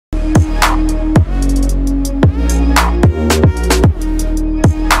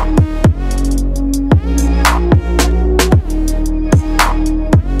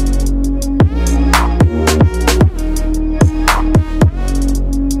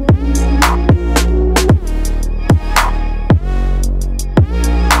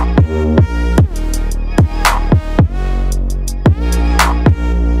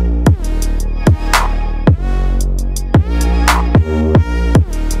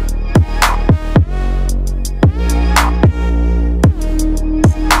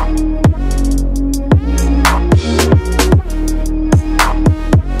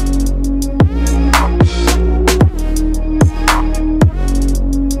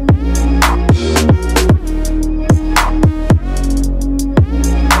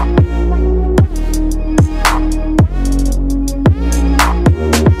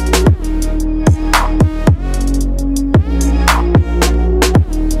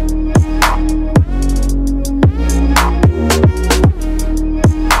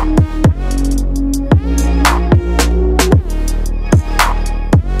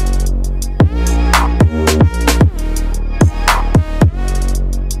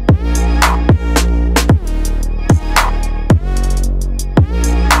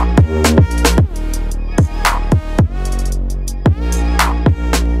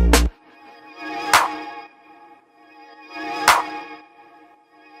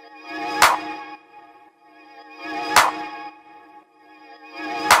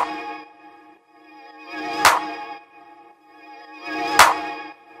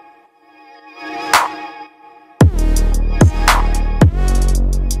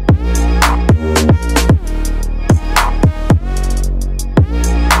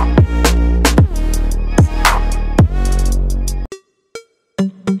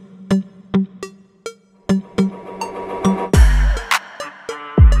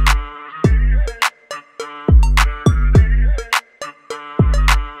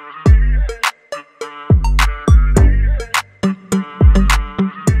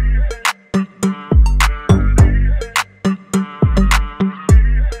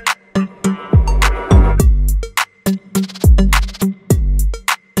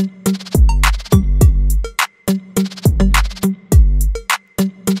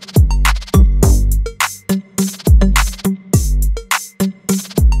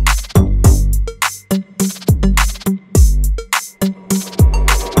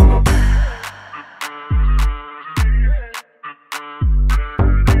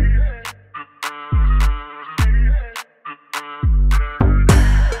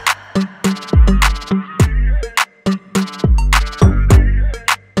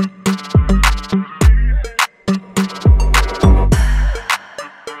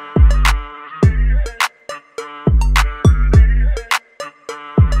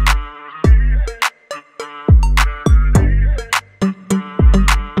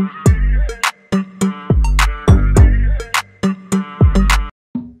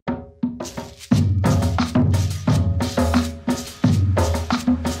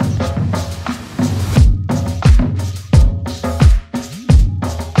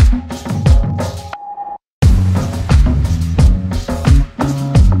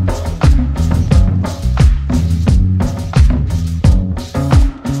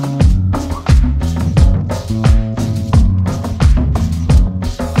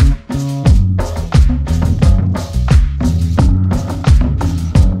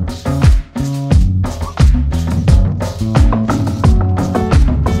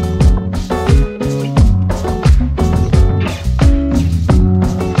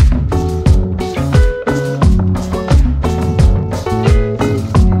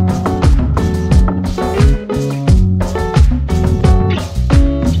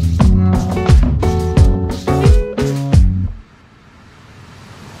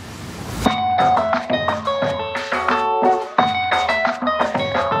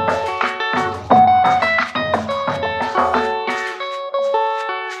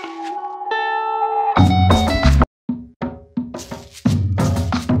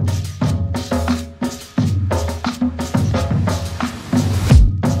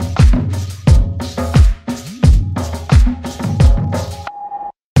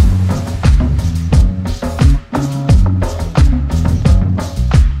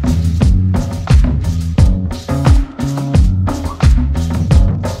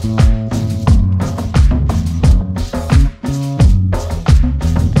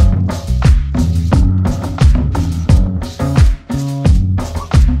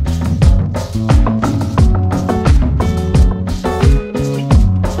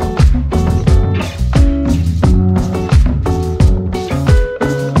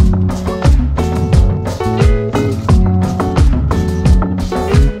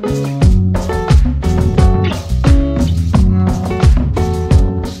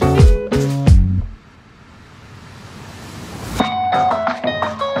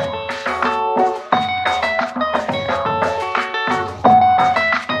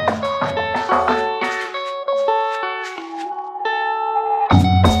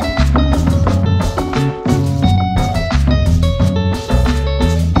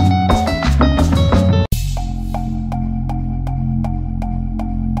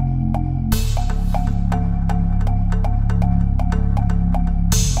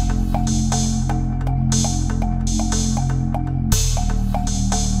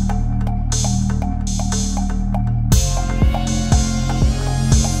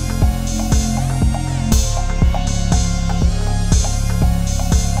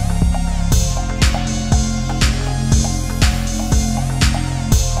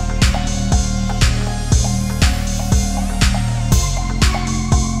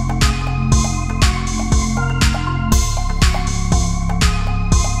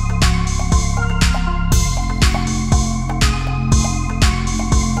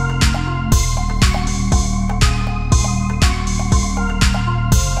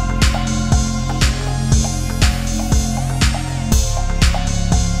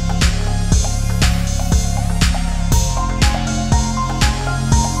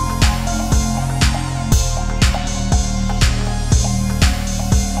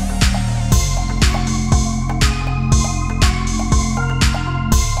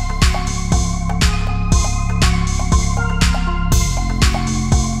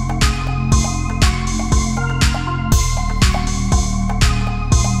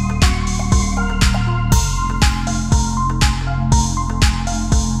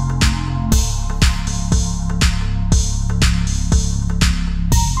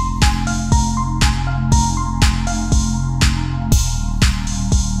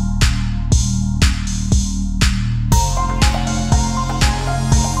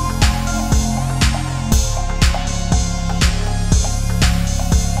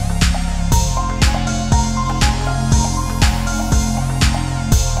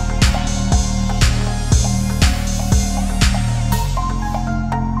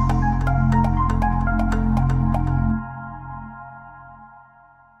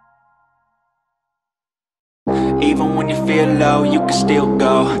Even when you feel low, you can still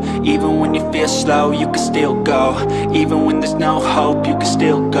go. Even when you feel slow, you can still go. Even when there's no hope, you can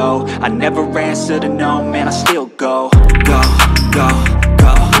still go. I never answer to no, man, I still go. Go, go,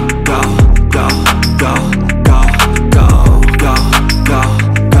 go, go, go, go, go, go, go, go,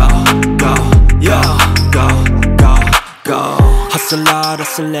 go, go, yo, go, go, go. Hustle hard,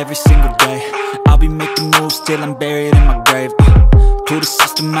 hustle every single day. I'll be making moves till I'm buried in my grave. To the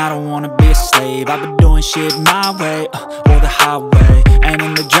system, I don't wanna be a slave. I've been doing shit my way, or the highway. And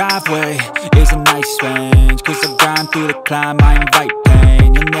in the driveway is a nice range, cause I grind through the climb, I invite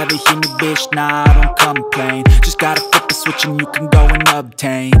pain. You'll never hear me, bitch, nah, I don't complain. Just gotta flip the switch and you can go and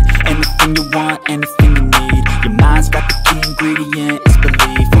obtain anything you want, anything you need. Your mind's got the key ingredient, it's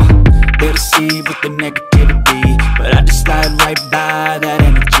belief. They'll deceive with the negativity, but I just slide right by that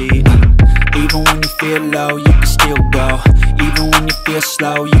energy. Even when you feel low, you can still go. Even when you feel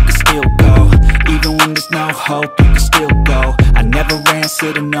slow, you can still go. Even when there's no hope, you can still go. I never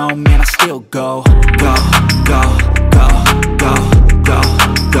answer to no, man, I still go. Go, go, go, go, go,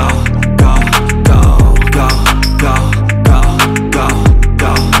 go.